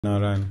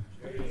Narayan.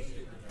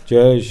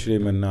 Jai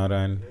Shriman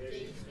Narayan.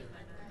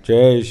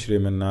 Jai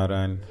Shriman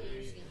Narayan.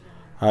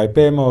 I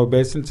pay my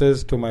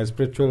obeisances to my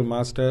spiritual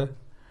master,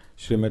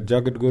 Srimad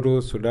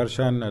Jagadguru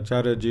Sudarshan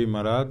Acharya Ji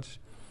Maharaj.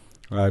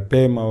 I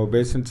pay my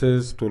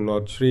obeisances to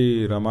Lord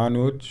Sri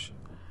Ramanuj.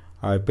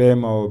 I pay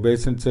my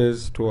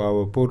obeisances to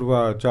our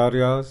Purva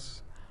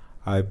Acharyas.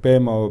 I pay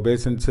my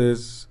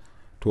obeisances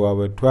to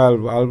our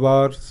 12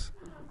 Alvars.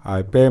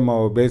 I pay my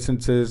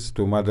obeisances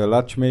to Mother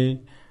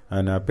Lakshmi,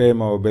 and I pay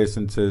my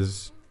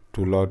obeisances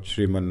to Lord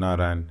Sriman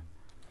Narayan.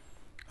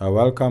 I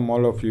welcome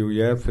all of you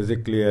here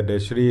physically at the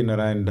Sri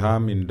Narayan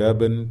Dham in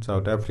Durban,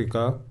 South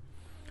Africa.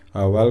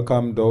 I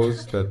welcome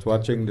those that's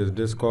watching this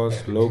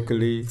discourse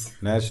locally,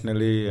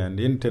 nationally and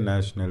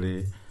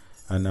internationally,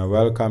 and I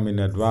welcome in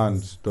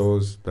advance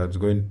those that's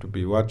going to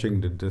be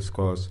watching the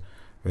discourse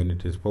when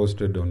it is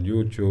posted on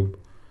YouTube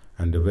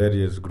and the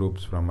various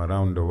groups from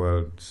around the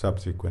world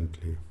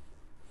subsequently.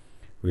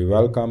 We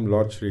welcome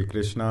Lord Sri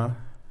Krishna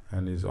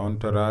and his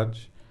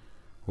entourage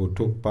who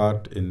took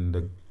part in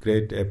the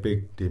great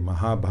epic, the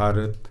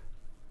Mahabharata,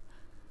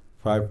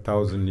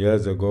 5,000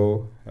 years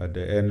ago at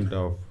the end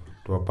of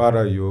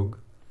Dwapara Yug.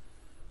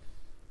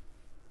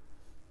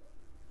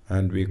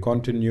 And we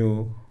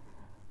continue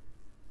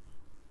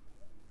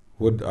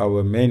with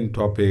our main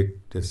topic,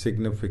 the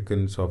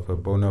significance of a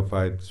bona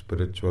fide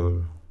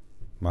spiritual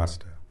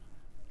master.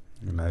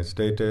 And I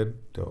stated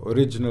the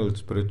original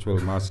spiritual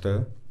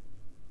master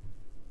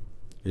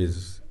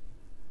is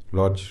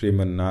Lord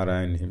Sriman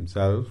Narayan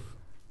himself,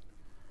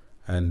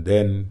 and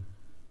then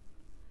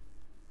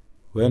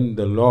when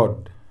the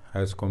Lord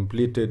has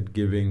completed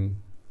giving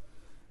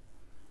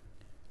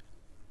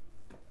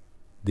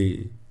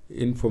the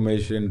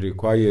information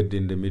required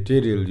in the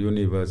material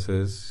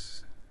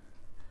universes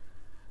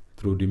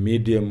through the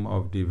medium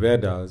of the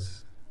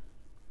Vedas,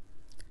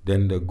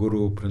 then the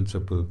Guru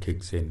principle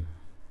kicks in.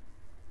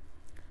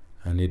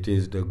 And it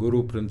is the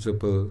Guru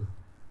principle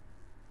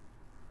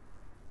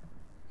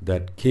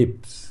that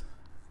keeps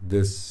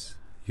this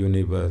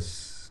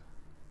universe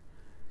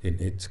in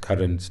its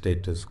current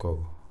status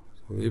quo.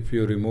 So if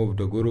you remove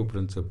the Guru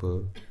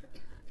principle,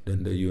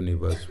 then the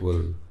universe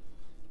will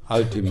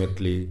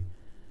ultimately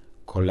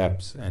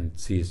collapse and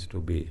cease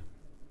to be.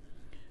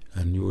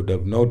 And you would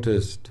have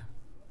noticed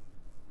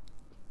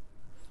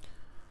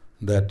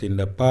that in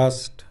the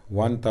past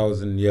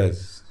 1,000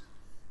 years,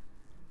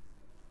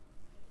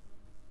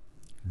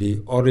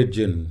 the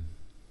origin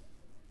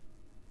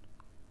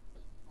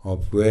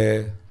of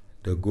where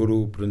the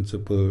Guru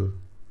principle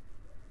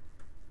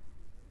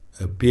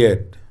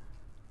appeared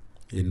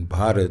in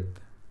Bharat,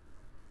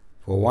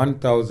 for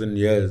 1,000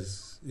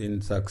 years in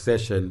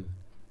succession,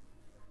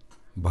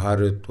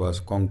 Bharat was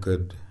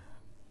conquered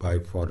by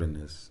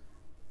foreigners.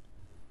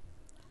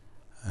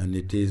 And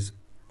it is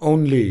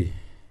only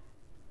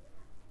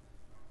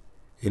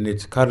in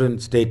its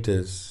current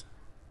status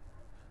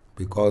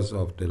because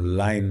of the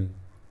line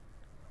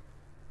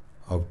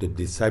of the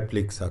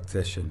disciplic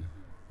succession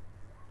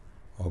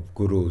of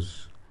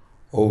gurus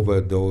over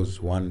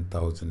those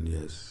 1,000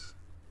 years.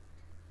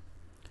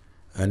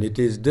 And it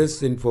is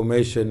this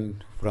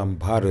information from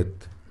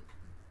Bharat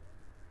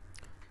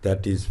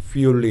that is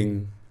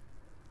fueling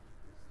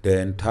the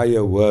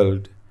entire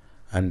world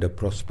and the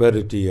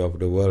prosperity of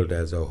the world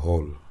as a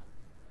whole.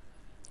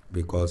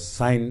 Because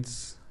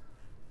science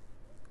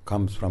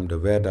comes from the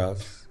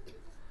Vedas,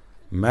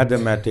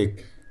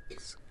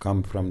 mathematics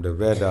come from the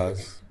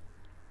Vedas,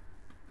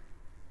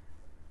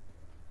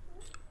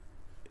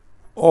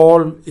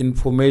 all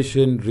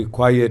information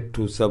required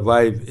to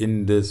survive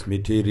in this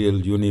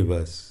material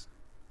universe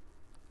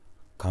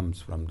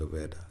comes from the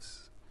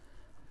Vedas.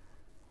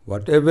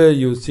 Whatever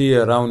you see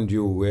around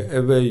you,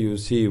 wherever you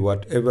see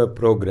whatever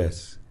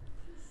progress,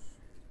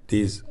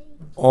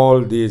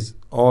 all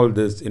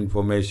this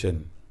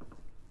information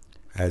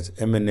has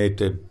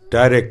emanated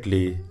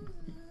directly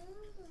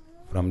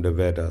from the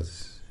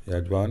Vedas.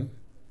 Yajvan,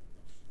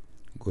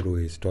 Guru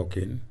is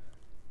talking.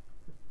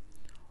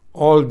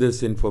 All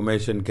this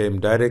information came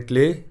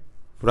directly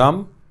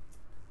from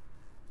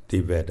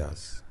the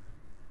Vedas.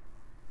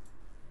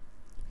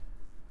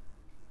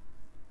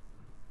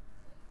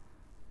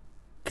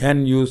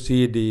 Can you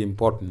see the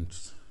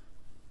importance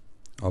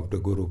of the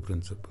Guru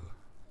principle?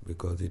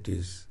 Because it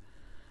is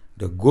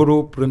the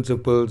Guru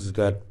principles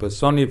that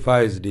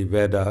personifies the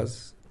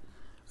Vedas,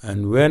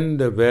 and when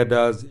the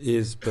Vedas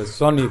is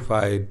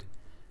personified,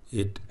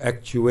 it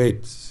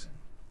actuates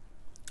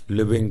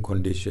living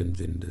conditions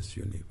in this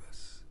universe.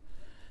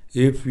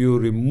 If you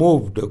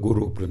remove the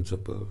Guru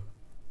principle,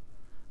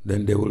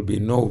 then there will be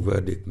no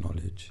Vedic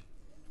knowledge.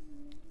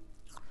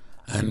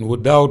 And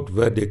without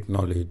Vedic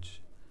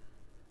knowledge,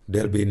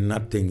 there will be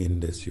nothing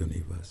in this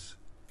universe.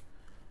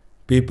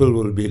 People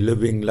will be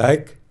living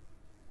like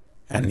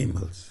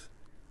animals.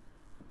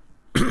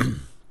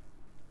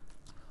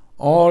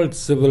 All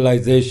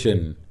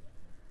civilization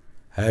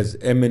has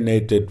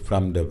emanated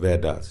from the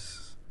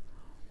Vedas.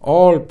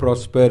 All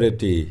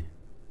prosperity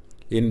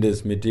in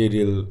this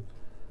material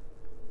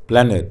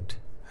planet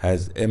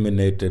has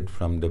emanated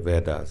from the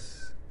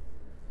Vedas.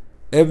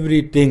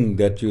 everything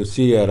that you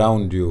see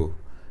around you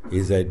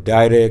is a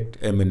direct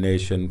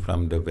emanation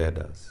from the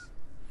Vedas.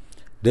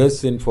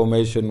 This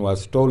information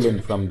was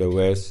stolen from the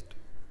West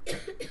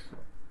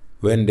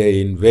when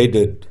they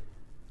invaded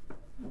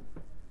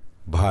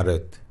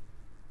Bharat.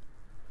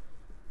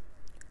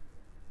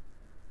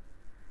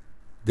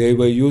 They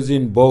were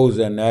using bows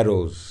and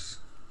arrows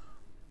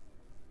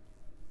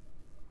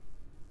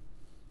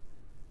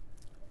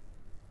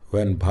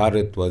when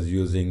Bharat was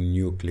using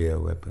nuclear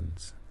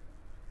weapons.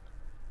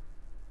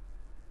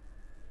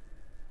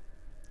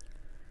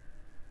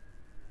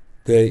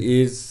 There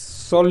is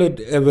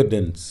solid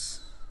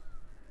evidence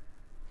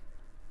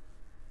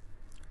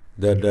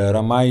that the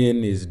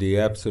Ramayana is the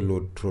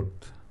absolute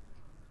truth.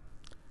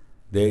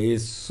 There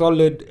is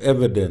solid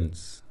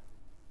evidence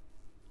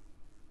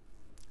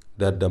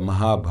that the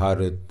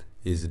Mahabharata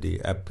is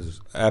the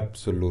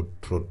absolute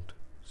truth.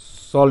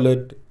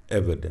 Solid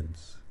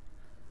evidence.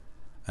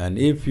 And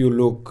if you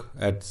look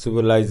at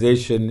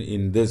civilization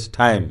in this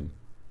time,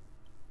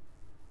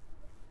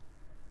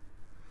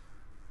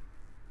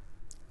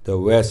 the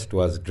West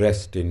was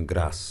dressed in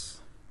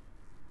grass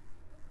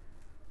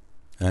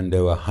and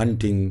they were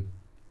hunting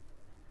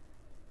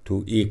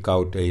to eke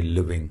out a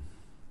living,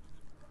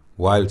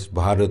 whilst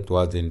Bharat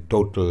was in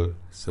total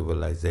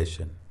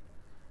civilization.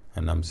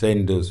 And I'm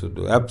saying this with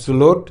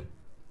absolute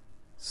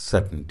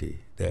certainty.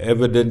 The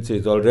evidence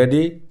is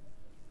already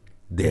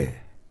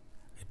there.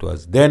 It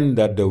was then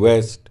that the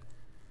West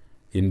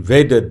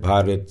invaded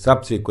Bharat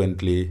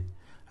subsequently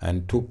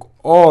and took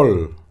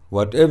all,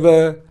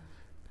 whatever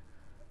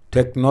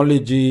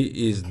technology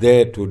is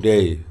there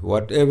today,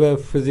 whatever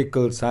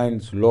physical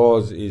science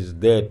laws is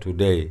there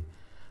today.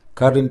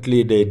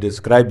 Currently they're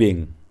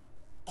describing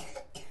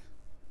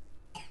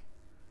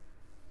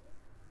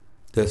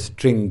the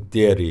string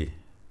theory.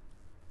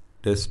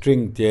 The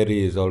string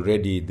theory is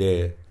already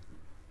there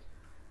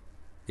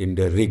in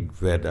the Rig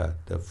Veda.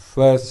 The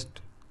first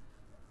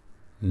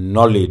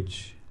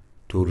knowledge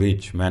to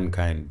reach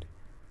mankind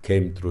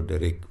came through the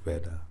Rig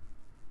Veda.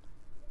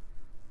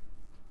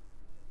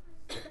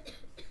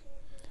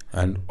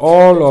 And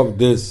all of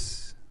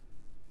this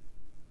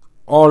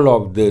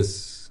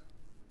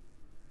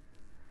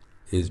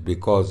is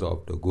because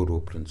of the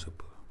Guru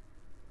principle.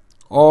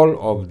 All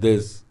of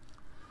this,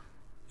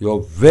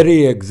 your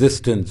very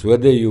existence,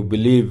 whether you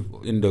believe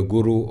in the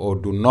Guru or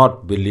do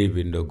not believe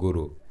in the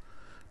Guru,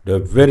 the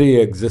very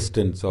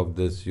existence of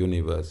this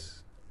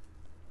universe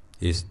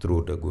is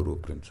through the Guru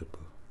principle.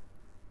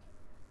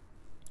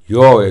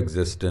 Your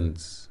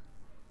existence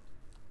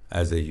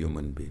as a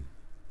human being.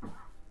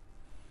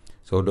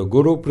 So the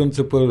Guru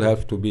principle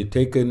has to be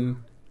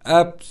taken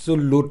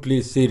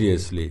absolutely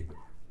seriously.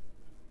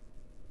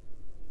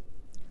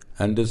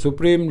 And the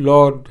Supreme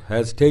Lord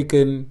has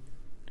taken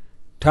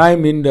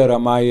time in the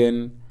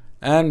Ramayana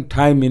and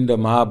time in the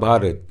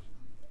Mahabharata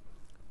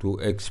to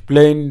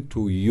explain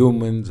to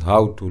humans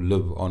how to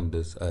live on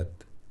this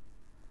earth.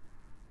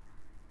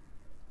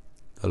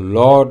 The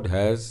Lord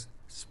has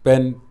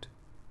spent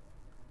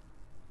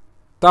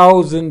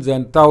thousands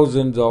and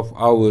thousands of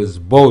hours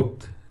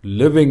both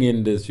living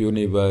in this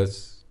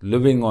universe,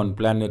 living on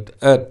planet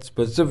Earth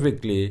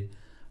specifically,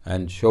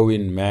 and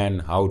showing man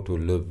how to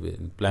live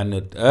in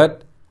planet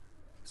Earth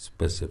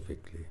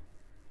specifically.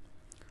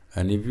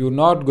 And if you're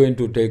not going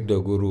to take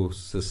the Guru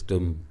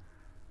system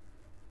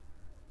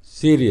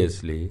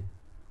seriously,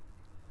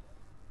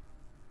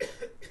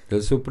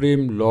 the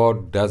Supreme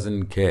Lord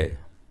doesn't care.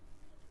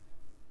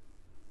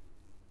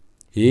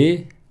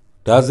 He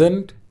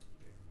doesn't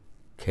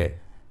care.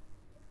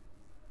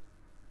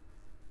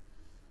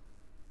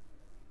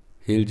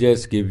 He'll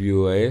just give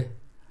you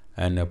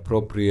an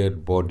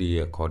appropriate body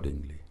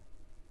accordingly.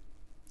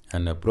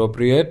 An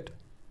appropriate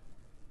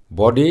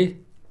body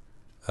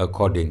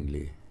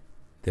accordingly.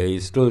 There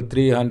is still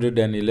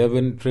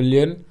 311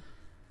 trillion.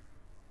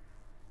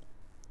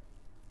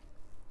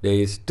 There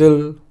is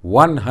still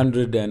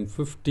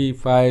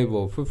 155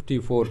 or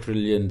 54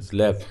 trillions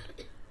left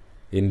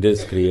in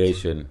this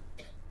creation.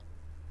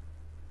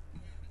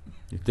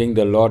 You think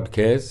the Lord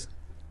cares?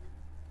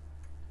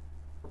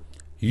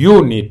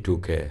 You need to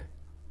care.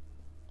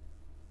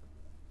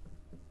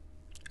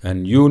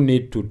 And you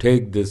need to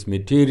take this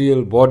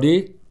material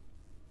body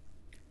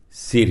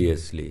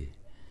seriously.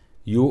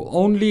 You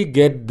only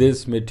get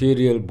this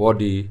material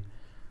body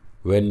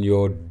when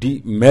your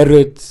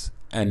merits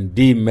and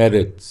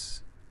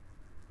demerits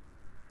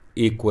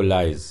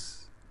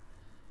equalize.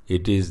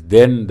 It is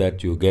then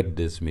that you get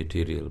this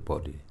material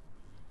body.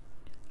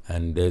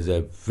 And there's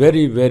a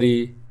very,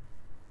 very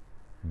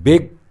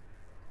big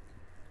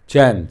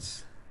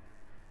chance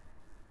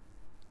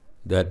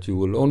that you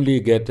will only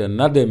get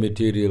another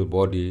material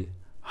body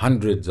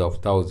hundreds of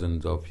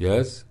thousands of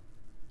years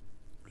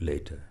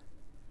later.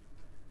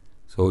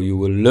 So you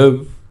will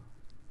live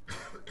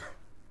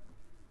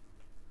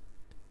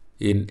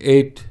in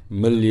 8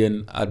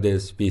 million other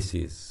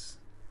species.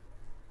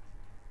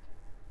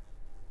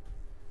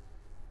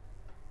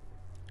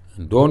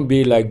 And don't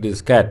be like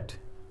this cat.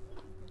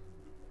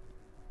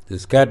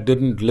 This cat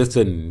didn't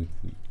listen.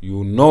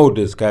 You know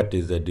this cat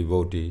is a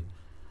devotee.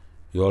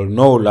 You all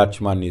know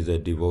Lakshman is a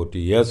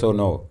devotee, yes or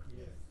no?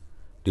 Yes.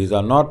 These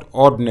are not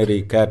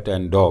ordinary cat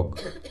and dog.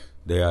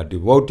 They are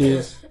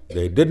devotees,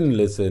 they didn't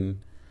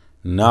listen,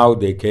 now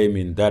they came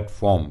in that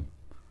form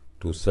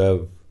to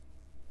serve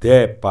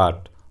their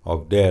part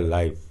of their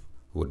life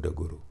with the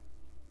Guru.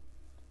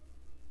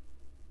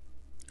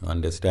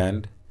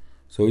 Understand?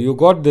 So you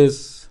got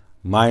this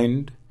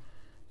mind,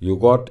 you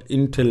got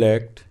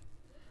intellect,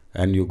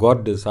 and you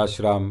got this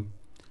ashram,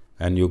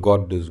 and you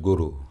got this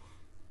Guru.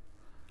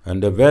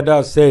 And the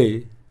Vedas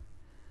say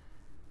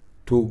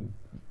to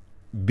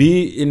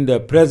be in the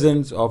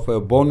presence of a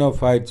bona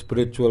fide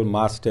spiritual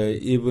master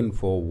even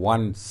for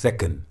 1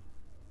 second.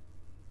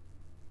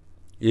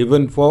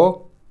 Even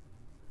for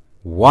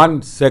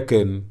 1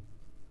 second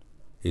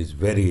is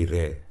very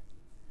rare.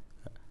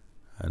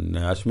 And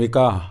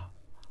Ashmika,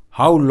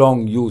 how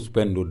long you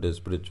spend with the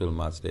spiritual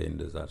master in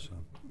this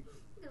ashram?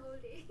 The whole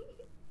day.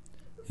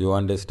 You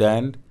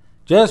understand?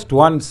 Just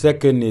 1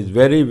 second is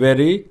very,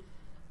 very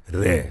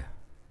rare.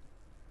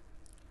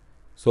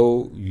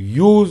 So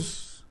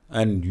use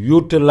and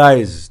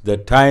utilize the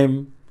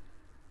time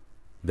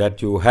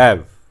that you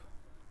have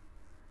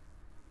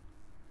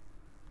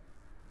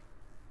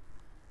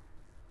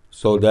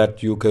so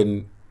that you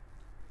can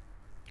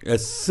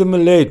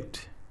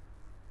assimilate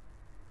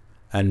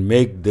and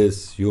make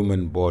this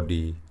human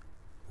body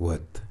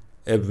worth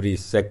every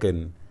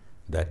second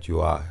that you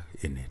are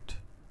in it.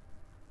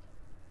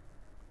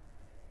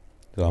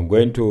 So I'm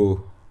going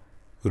to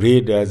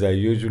read, as I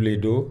usually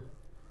do,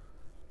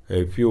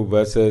 a few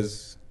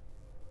verses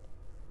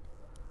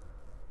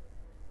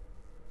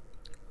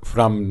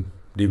from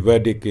the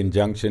Vedic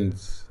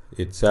injunctions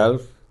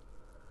itself,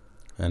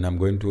 and I'm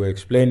going to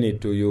explain it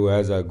to you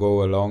as I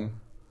go along.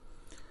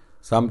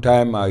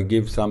 Sometime I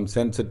give some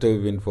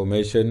sensitive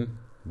information,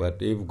 but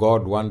if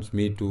God wants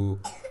me to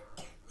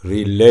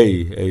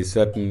relay a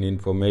certain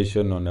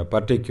information on a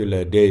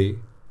particular day,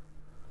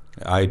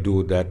 I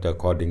do that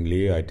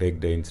accordingly. I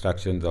take the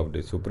instructions of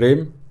the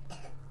Supreme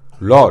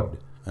Lord,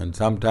 and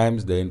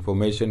sometimes the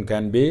information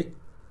can be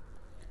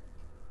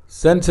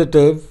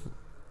sensitive,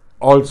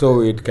 also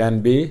it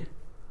can be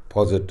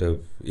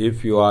positive.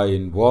 If you are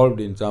involved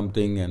in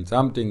something and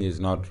something is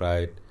not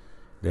right,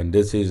 then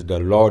this is the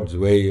Lord's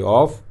way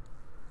of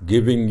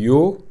giving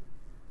you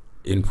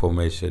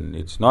information.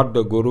 It's not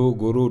the Guru.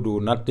 Guru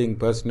do nothing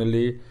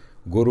personally.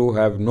 Guru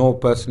have no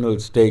personal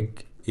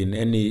stake in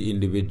any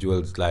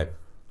individual's life.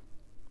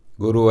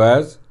 Guru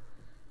has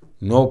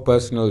no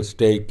personal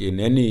stake in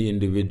any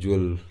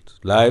individual's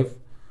life.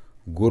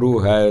 Guru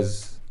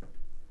has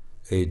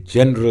a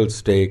general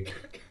stake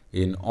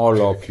in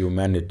all of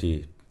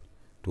humanity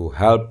to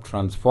help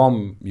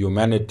transform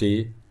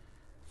humanity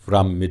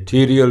from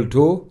material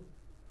to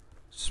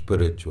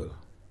spiritual.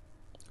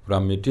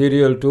 From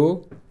material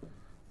to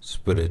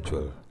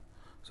spiritual.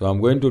 So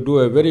I'm going to do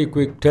a very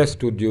quick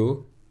test with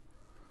you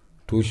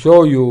to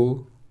show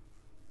you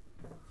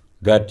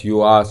that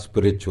you are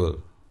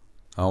spiritual.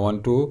 I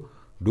want to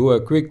do a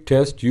quick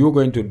test. You're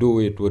going to do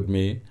it with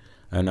me,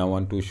 and I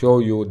want to show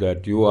you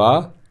that you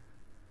are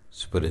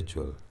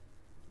spiritual.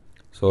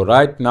 So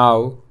right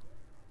now,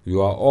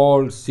 you are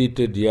all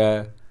seated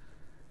here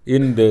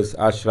in this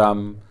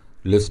ashram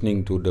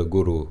listening to the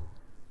Guru.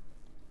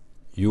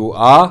 You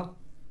are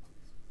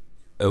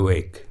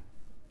awake.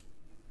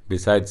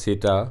 Besides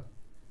Sita,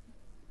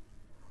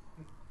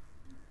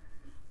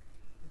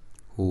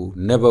 who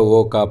never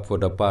woke up for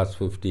the past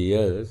 50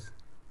 years.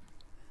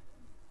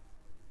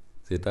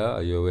 Sita,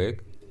 are you awake?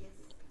 Yes.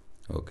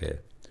 Okay.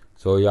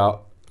 So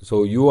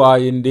you are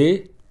in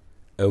the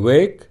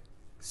awake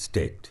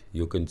state.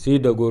 You can see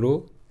the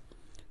Guru,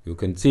 you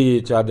can see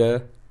each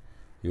other,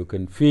 you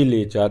can feel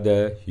each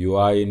other. You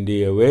are in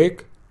the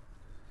awake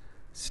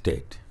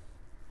state.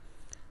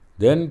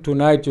 Then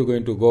tonight you're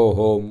going to go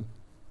home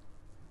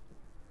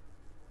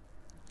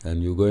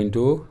and you're going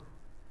to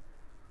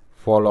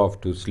fall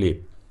off to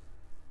sleep.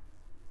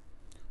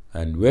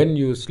 And when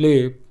you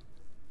sleep,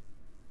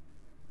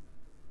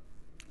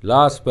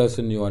 last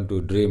person you want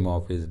to dream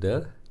of is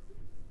the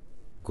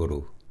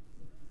Guru.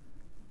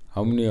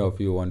 How many of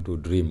you want to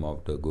dream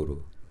of the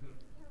Guru?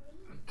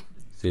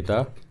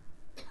 Sita?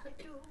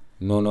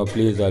 No,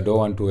 please, I don't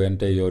want to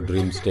enter your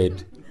dream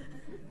state.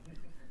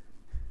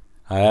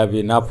 I have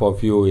enough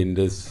of you in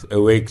this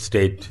awake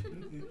state.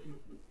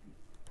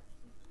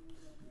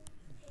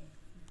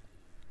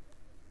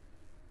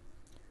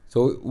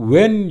 So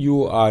when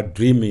you are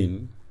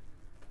dreaming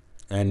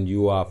and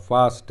you are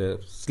fast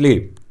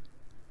asleep,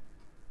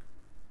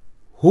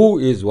 who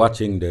is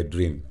watching the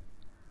dream?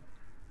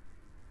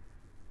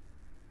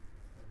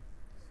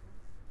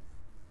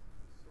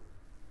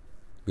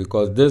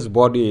 Because this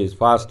body is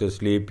fast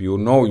asleep, you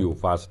know you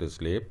fast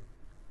asleep.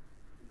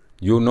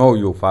 You know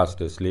you fast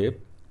asleep.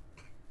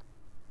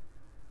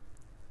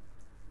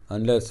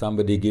 Unless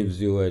somebody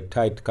gives you a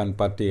tight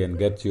kanpati and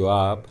gets you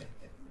up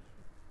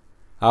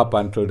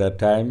until that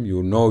time,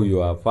 you know you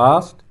are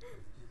fast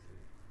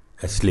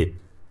asleep.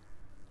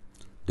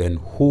 Then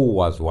who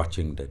was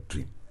watching the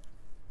dream?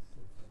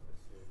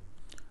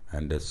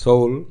 And the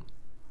soul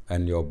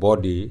and your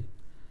body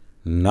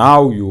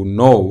Now you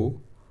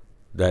know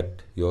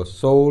that your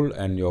soul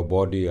and your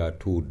body are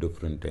two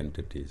different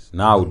entities.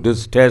 Now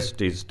this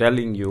test is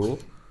telling you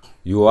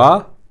you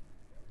are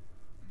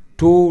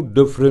two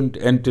different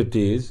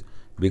entities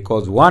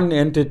because one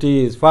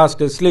entity is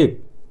fast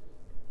asleep.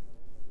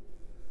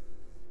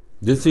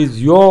 This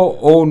is your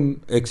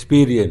own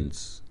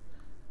experience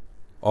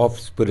of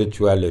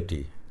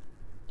spirituality.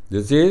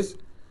 This is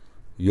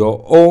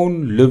your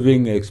own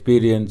living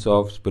experience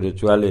of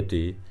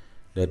spirituality,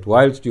 that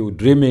whilst you're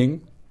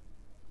dreaming,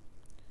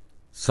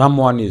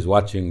 someone is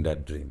watching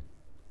that dream.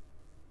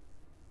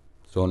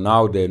 So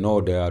now they know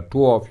there are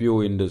two of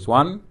you in this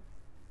one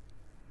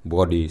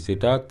body.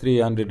 Sita,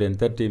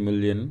 330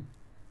 million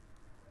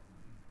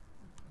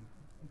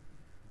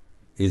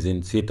is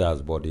in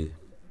Sita's body,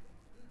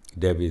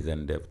 Devis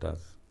and Devtas.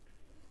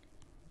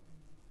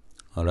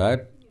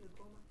 Alright?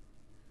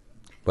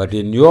 But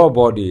in your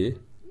body,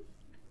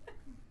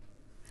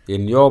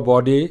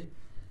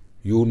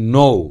 you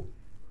know.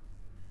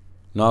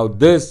 Now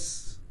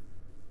this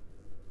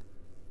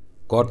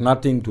got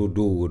nothing to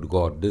do with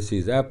God. This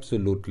is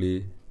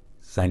absolutely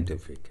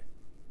scientific.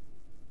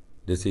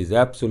 This is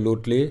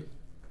absolutely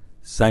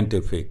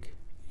scientific.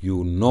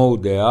 You know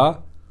there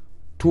are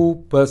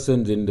two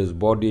persons in this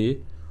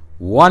body.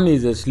 One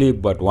is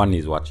asleep, but one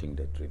is watching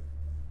the dream.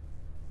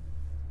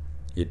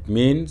 It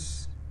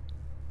means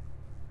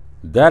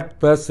that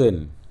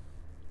person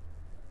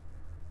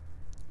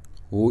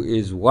who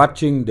is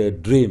watching the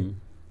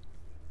dream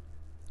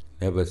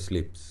never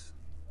sleeps.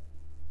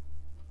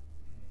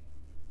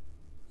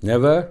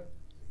 Never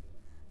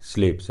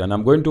sleeps. And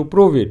I'm going to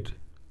prove it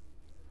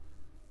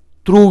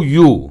through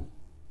you.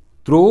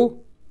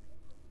 Through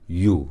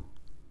you.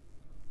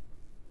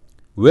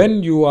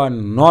 When you are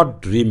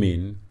not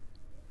dreaming,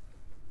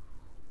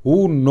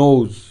 who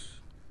knows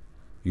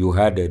you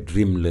had a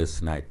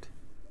dreamless night?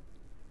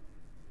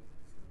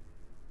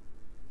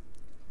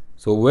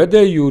 So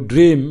whether you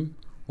dream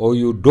or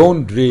you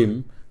don't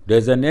dream,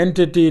 there's an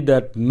entity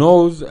that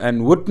knows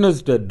and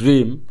witnessed the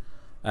dream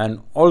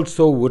and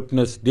also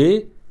witnessed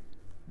the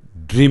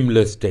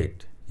dreamless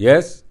state.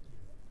 Yes?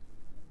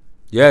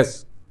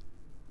 Yes.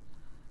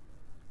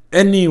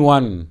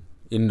 Anyone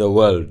in the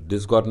world,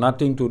 this got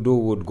nothing to do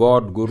with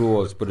God, Guru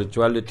or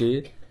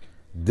spirituality.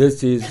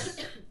 This is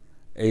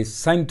a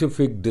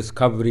scientific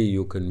discovery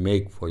you can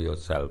make for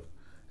yourself.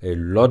 A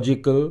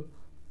logical,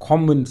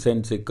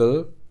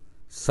 commonsensical,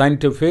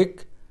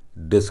 scientific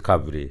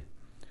discovery.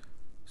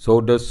 So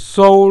the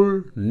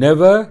soul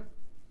never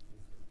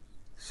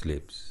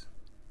sleeps.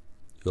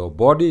 Your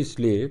body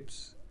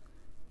sleeps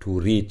to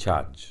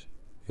recharge.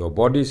 Your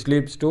body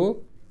sleeps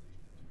to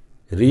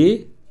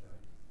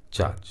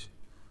recharge.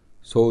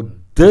 So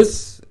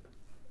this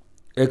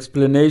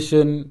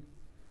explanation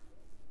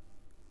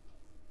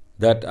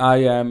that I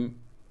am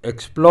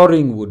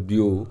exploring with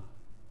you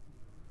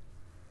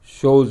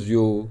shows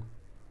you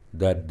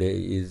that there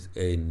is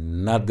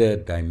another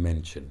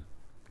dimension,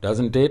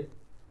 doesn't it?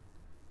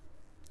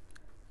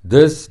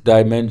 This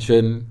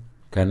dimension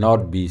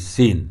cannot be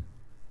seen.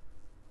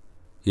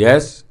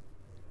 Yes?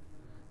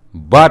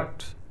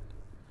 But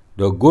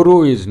the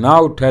Guru is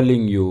now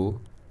telling you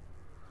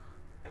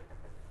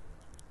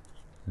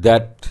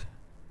that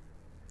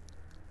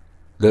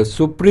the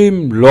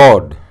Supreme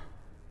Lord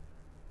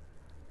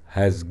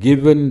has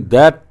given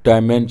that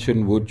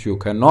dimension which you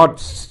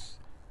cannot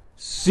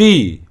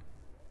see,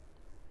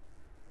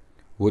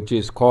 which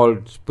is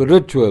called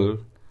spiritual.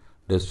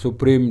 The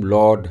Supreme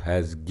Lord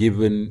has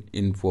given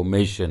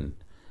information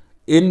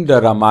in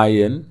the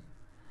Ramayana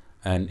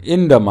and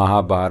in the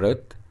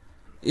Mahabharata,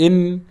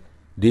 in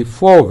the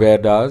 4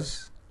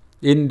 Vedas,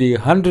 in the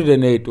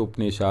 108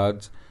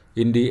 Upanishads,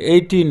 in the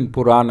 18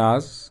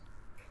 Puranas,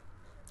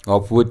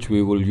 of which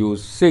we will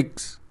use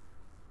 6,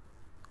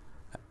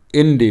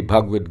 in the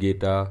Bhagavad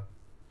Gita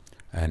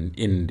and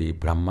in the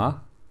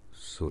Brahma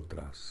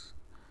Sutras.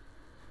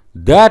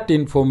 That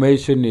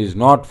information is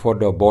not for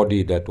the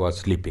body that was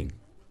sleeping.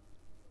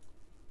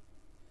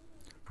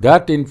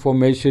 That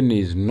information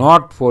is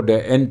not for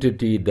the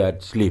entity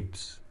that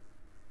sleeps.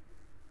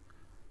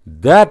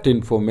 That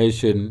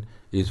information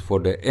is for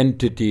the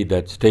entity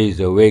that stays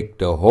awake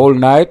the whole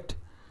night,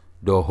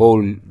 the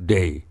whole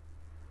day.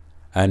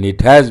 And it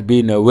has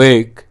been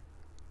awake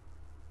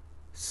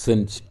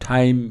since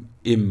time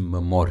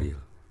immemorial.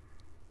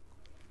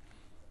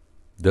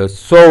 The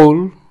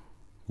soul,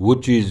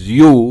 which is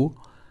you,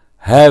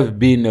 have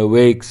been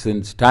awake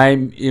since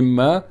time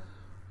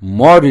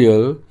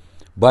immemorial,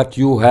 but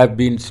you have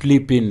been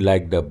sleeping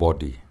like the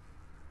body.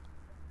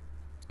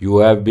 You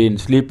have been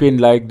sleeping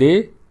like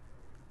the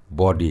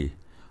body.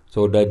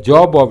 So the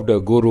job of the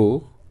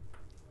Guru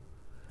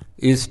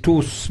is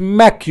to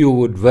smack you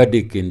with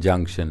Vedic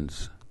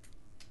injunctions.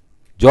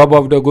 Job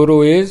of the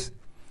Guru is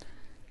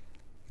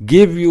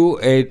give you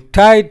a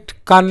tight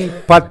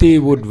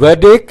kanpati with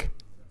Vedic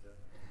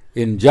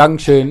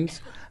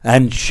injunctions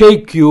and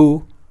shake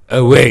you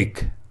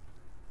awake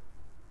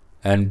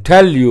and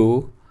tell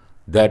you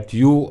that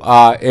you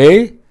are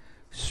a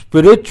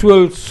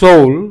spiritual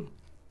soul,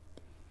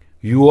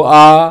 you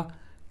are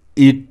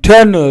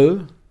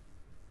eternal,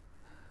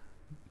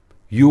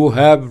 you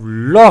have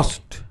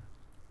lost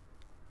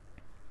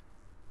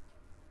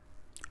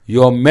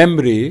your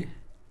memory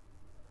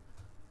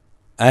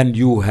and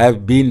you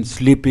have been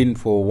sleeping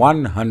for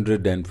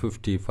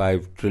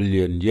 155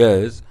 trillion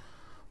years,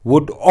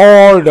 would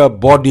all the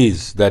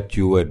bodies that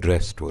you were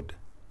dressed with?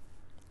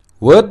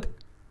 Would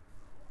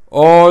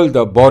all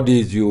the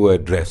bodies you were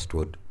dressed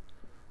with?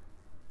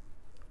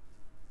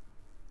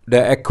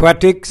 The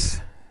aquatics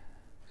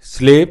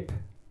sleep,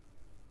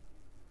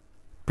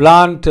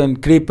 plant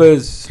and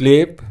creepers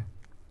sleep.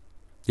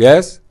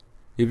 Yes?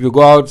 If you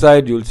go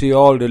outside, you'll see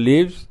all the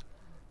leaves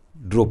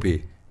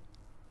droopy.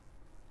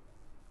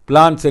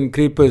 Plants and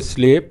creepers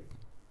sleep.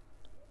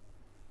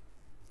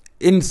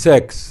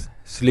 Insects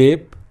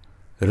sleep.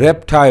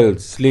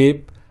 Reptiles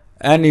sleep.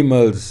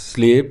 Animals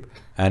sleep.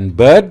 And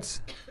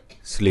birds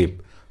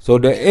sleep. So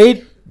the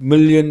 8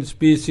 million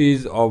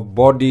species of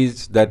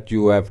bodies that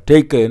you have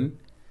taken,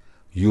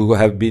 you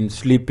have been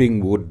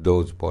sleeping with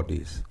those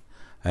bodies.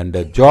 And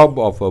the job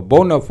of a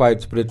bona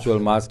fide spiritual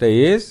master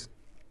is,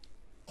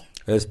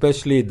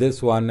 especially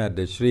this one at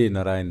the Sri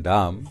Narayan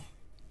Dham,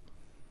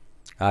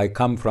 I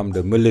come from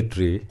the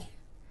military.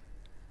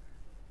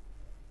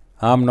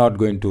 I'm not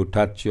going to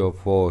touch your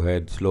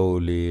forehead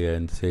slowly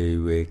and say,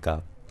 wake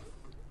up.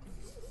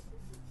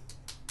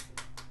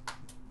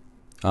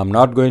 I'm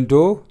not going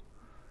to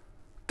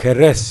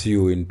caress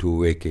you into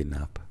waking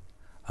up.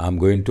 I'm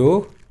going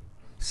to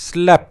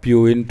slap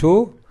you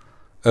into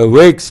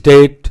awake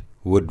state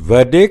with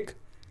verdict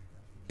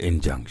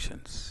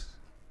injunctions.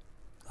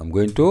 I'm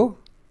going to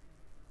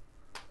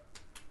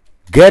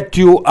get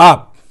you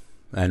up.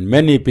 And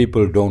many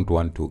people don't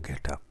want to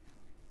get up.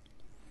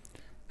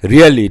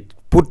 Really,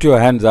 put your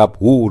hands up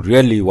who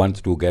really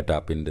wants to get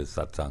up in this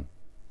satsang.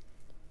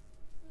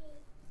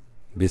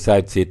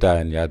 Besides Sita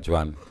and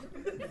Yajwan.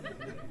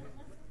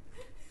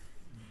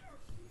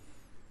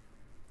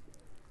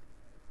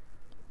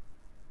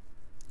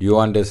 You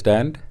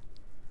understand?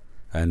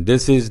 And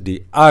this is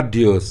the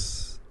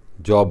arduous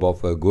job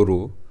of a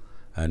guru.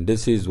 And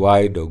this is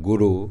why the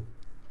guru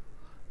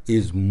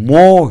is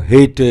more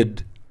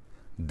hated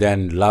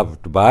than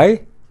loved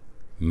by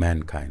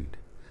mankind.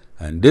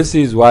 And this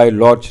is why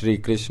Lord Shri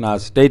Krishna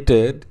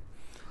stated,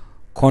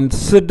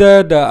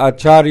 consider the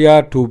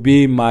Acharya to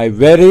be my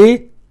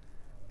very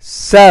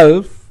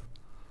self,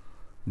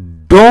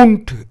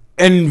 don't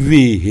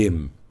envy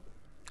him.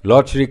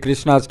 Lord Shri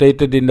Krishna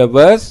stated in the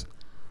verse,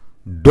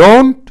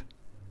 don't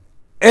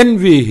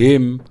envy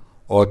him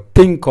or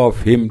think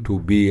of him to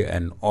be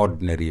an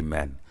ordinary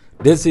man.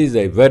 This is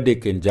a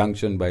Vedic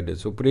injunction by the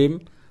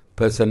Supreme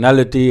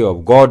Personality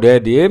of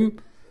Godhead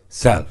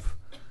himself.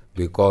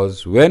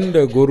 Because when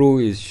the Guru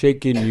is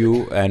shaking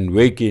you and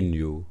waking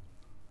you,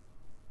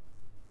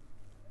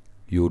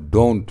 you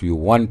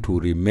want to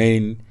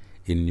remain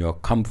in your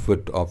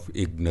comfort of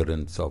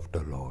ignorance of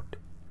the Lord.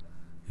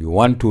 You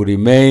want to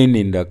remain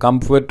in the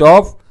comfort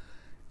of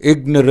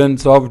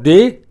ignorance of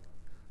the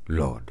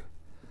Lord.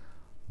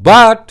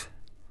 But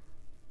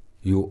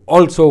you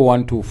also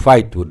want to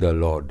fight with the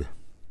Lord.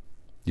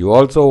 You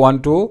also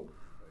want to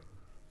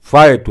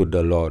fight with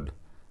the Lord.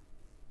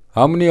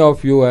 How many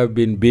of you have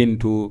been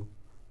to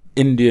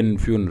Indian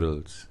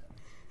funerals?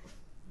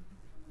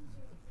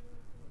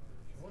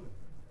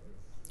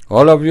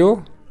 All of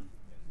you?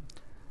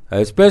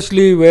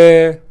 Especially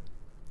where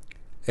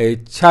a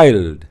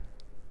child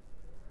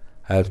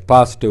has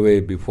passed away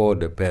before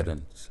the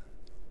parents.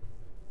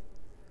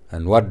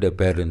 And what the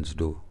parents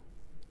do.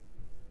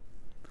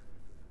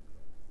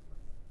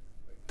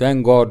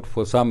 Thank God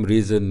for some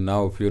reason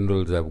now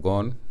funerals have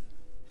gone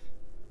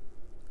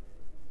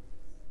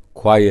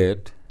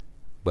quiet,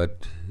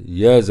 but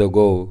years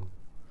ago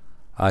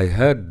I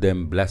heard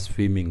them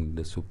blaspheming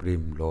the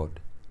Supreme Lord.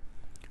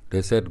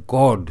 They said,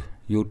 God,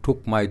 you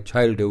took my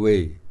child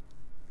away.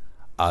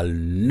 I'll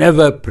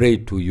never pray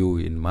to you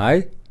in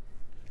my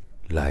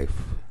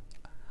life.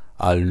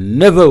 I'll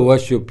never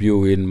worship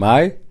you in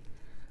my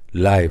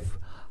life.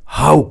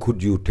 How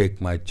could you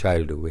take my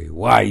child away?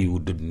 Why you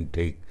didn't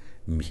take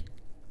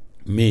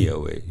me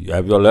away?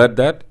 Have you all heard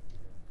that?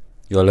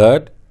 You all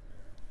heard?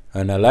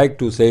 And I like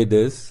to say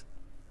this.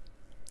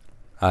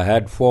 I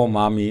had 4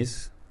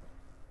 mummies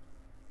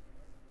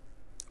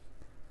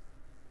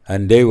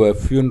and they were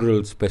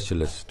funeral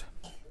specialists.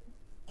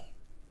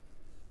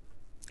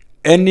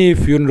 Any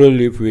funeral,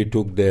 if we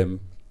took them,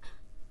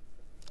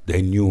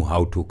 they knew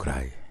how to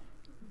cry.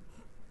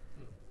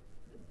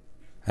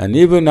 And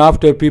even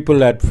after people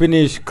had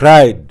finished,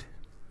 cried,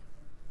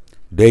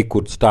 they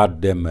could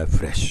start them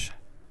afresh.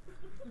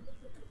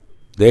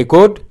 They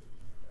could.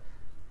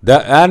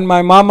 And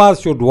my mama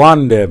should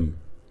warn them,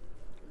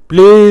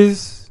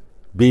 please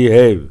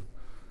behave.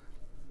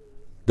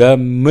 The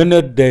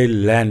minute they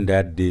land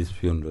at these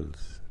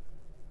funerals,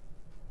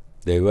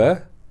 they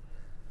were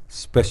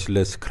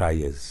specialist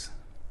criers.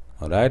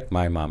 All right,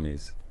 my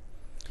mummies.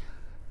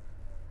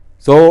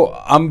 So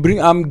I'm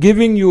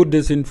giving you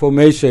this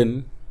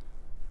information,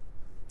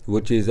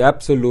 which is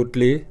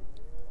absolutely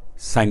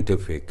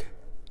scientific.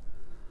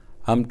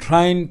 I'm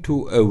trying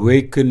to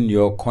awaken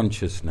your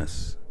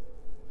consciousness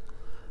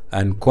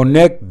and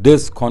connect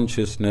this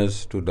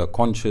consciousness to the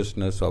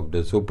consciousness of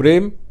the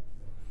Supreme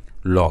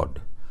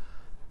Lord.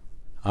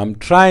 I'm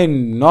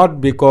trying not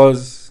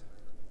because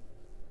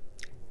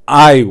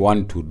I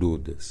want to do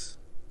this.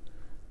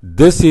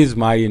 This is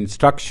my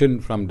instruction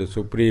from the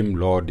Supreme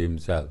Lord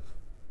Himself.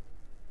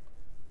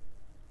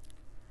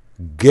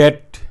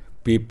 Get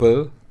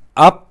people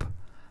up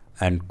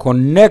and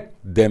connect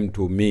them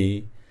to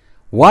me.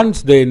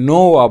 Once they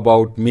know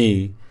about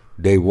me,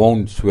 they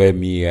won't swear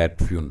me at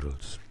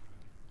funerals.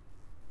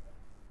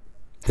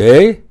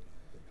 They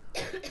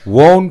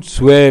won't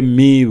swear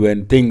me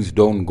when things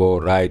don't go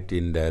right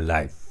in their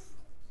life.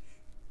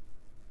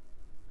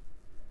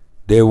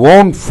 They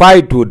won't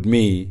fight with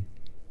me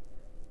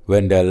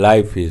when their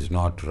life is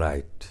not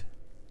right.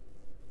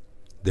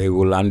 They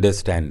will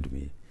understand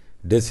me.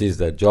 This is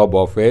the job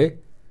of a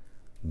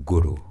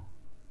guru.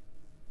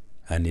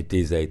 And it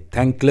is a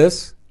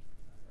thankless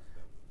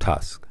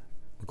task.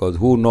 Because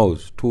who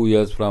knows, 2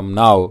 years from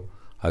now,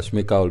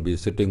 Ashmika will be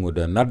sitting with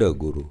another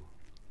guru.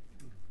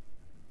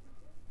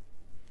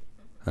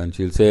 And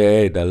she'll say,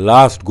 hey, the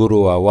last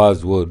guru I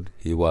was with,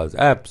 he was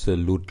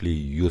absolutely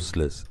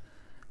useless.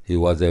 He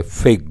was a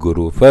fake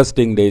guru. First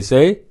thing they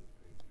say,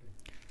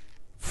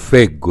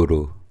 fake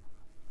guru.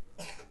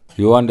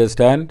 You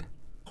understand?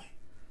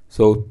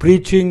 So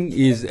preaching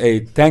is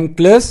a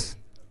thankless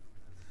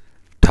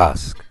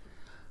task.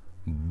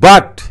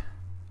 But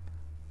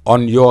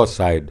on your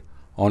side,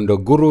 on the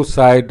guru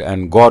side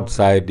and God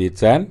side,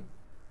 it's an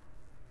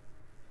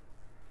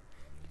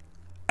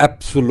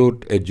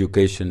absolute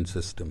education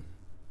system.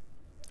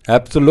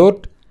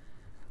 Absolute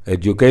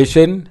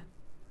education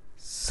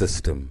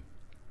system.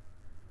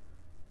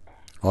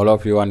 All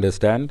of you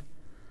understand?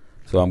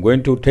 So I'm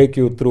going to take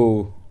you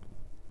through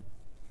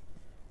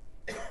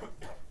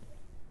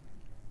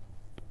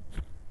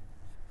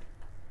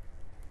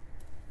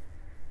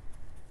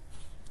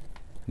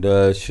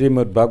the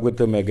Srimad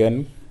Bhagavatam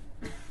again.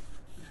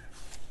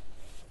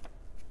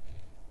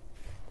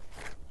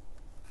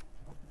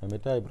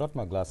 Amita, I brought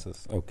my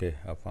glasses. Okay,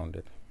 I found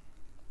it.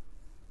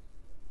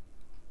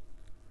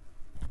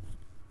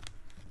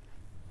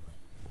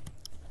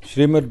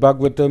 Srimad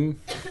Bhagavatam,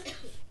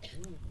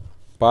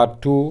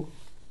 Part 2,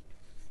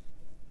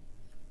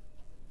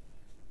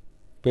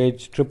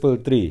 page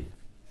 333.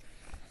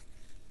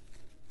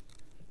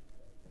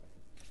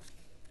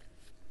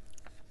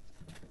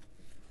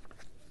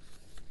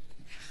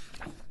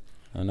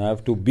 And I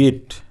have to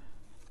beat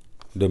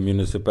the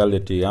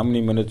municipality. How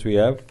many minutes we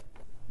have?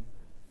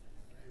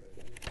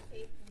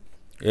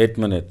 8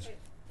 minutes.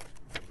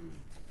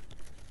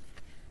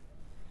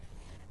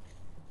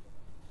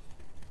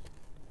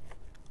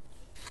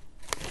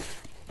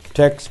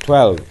 Text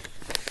 12.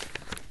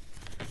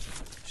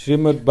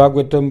 Srimad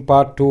Bhagavatam,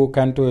 Part 2,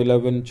 Canto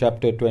 11,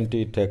 Chapter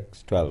 20,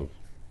 Text 12.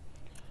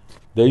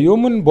 The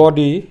human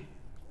body,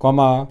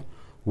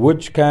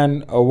 which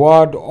can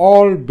award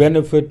all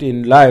benefit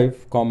in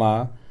life,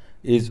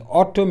 is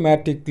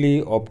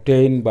automatically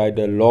obtained by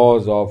the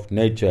laws of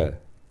nature,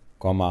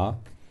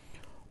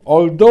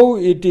 although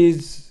it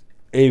is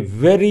a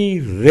very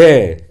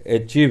rare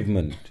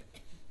achievement,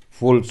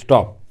 full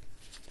stop.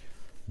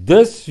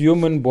 This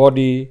human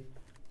body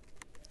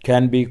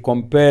can be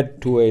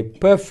compared to a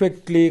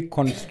perfectly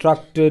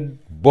constructed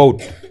boat,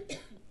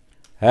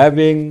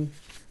 having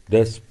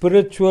the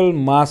spiritual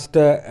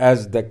master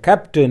as the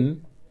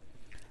captain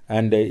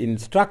and the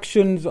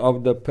instructions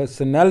of the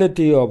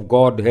personality of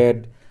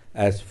Godhead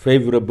as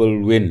favorable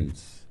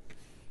winds,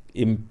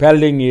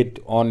 impelling it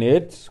on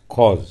its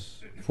course,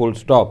 full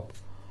stop.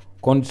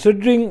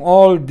 Considering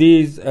all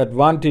these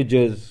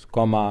advantages,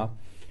 a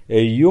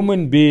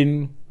human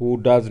being who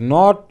does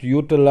not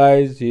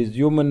utilize his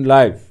human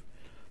life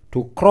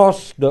to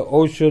cross the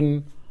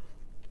ocean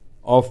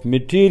of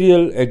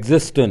material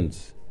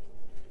existence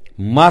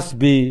must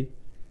be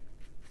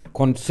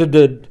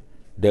considered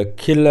the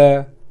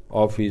killer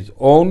of his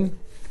own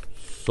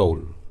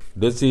soul.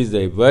 This is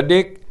a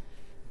verdict,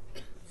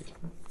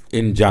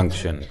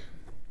 injunction.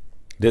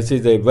 This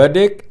is a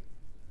verdict,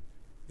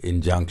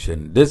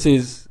 injunction. This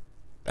is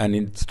an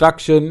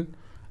instruction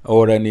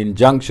or an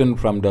injunction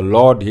from the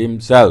Lord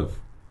Himself.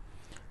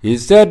 He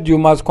said, you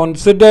must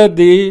consider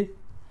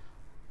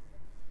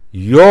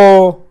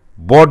your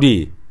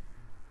body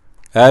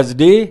as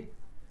the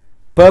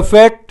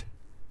perfect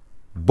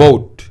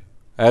boat.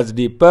 As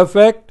the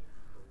perfect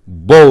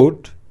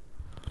boat,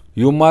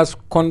 you must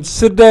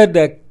consider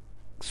the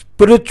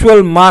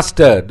spiritual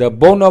master, the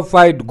bona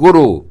fide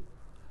guru,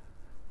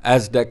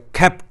 as the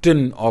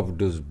captain of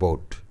this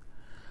boat.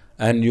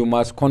 And you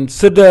must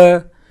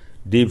consider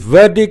the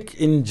verdict,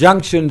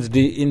 injunctions,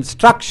 the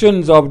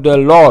instructions of the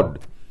Lord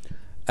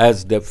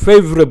as the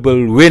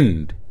favorable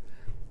wind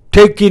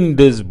taking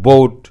this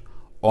boat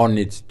on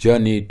its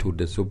journey to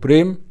the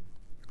Supreme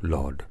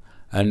Lord.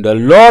 And the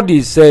Lord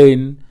is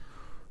saying,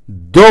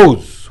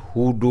 those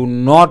who do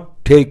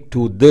not take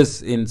to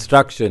this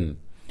instruction,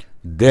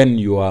 then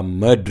you are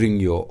murdering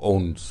your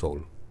own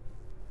soul.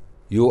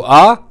 You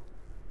are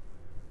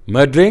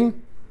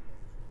murdering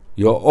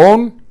your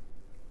own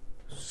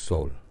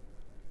soul.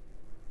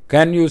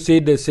 Can you see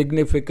the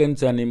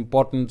significance and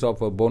importance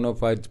of a bona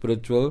fide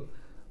spiritual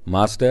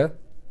master?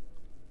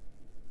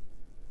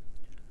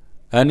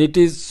 And it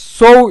is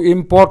so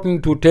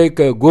important to take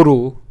a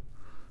guru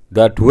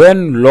that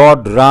when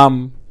Lord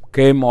Ram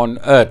came on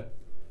earth,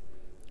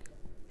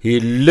 he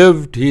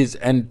lived his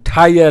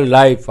entire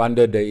life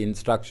under the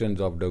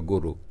instructions of the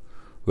guru.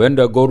 When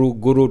the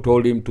guru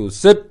told him to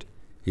sit,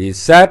 he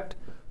sat.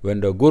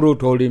 When the guru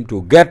told him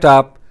to get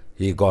up,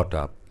 he got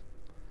up.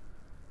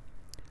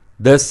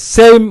 The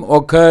same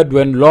occurred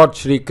when Lord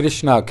Shri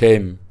Krishna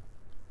came.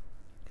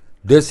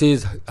 This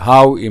is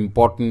how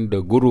important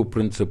the guru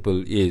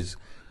principle is,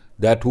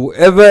 that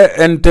whoever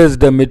enters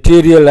the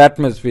material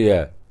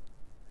atmosphere,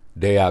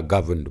 they are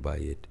governed by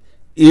it.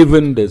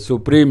 Even the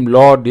Supreme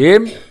Lord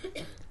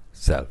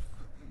Himself.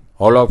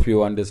 All of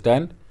you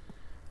understand?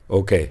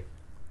 Okay.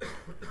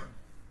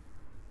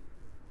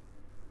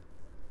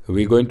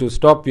 We're going to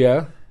stop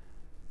here,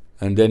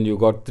 and then you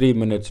got 3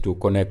 minutes to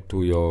connect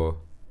to your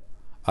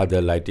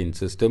other lighting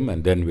system,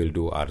 and then we'll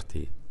do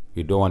Aarti.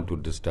 We don't want to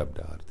disturb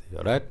the Aarti,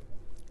 alright?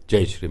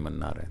 Jai Shriman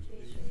Narayan.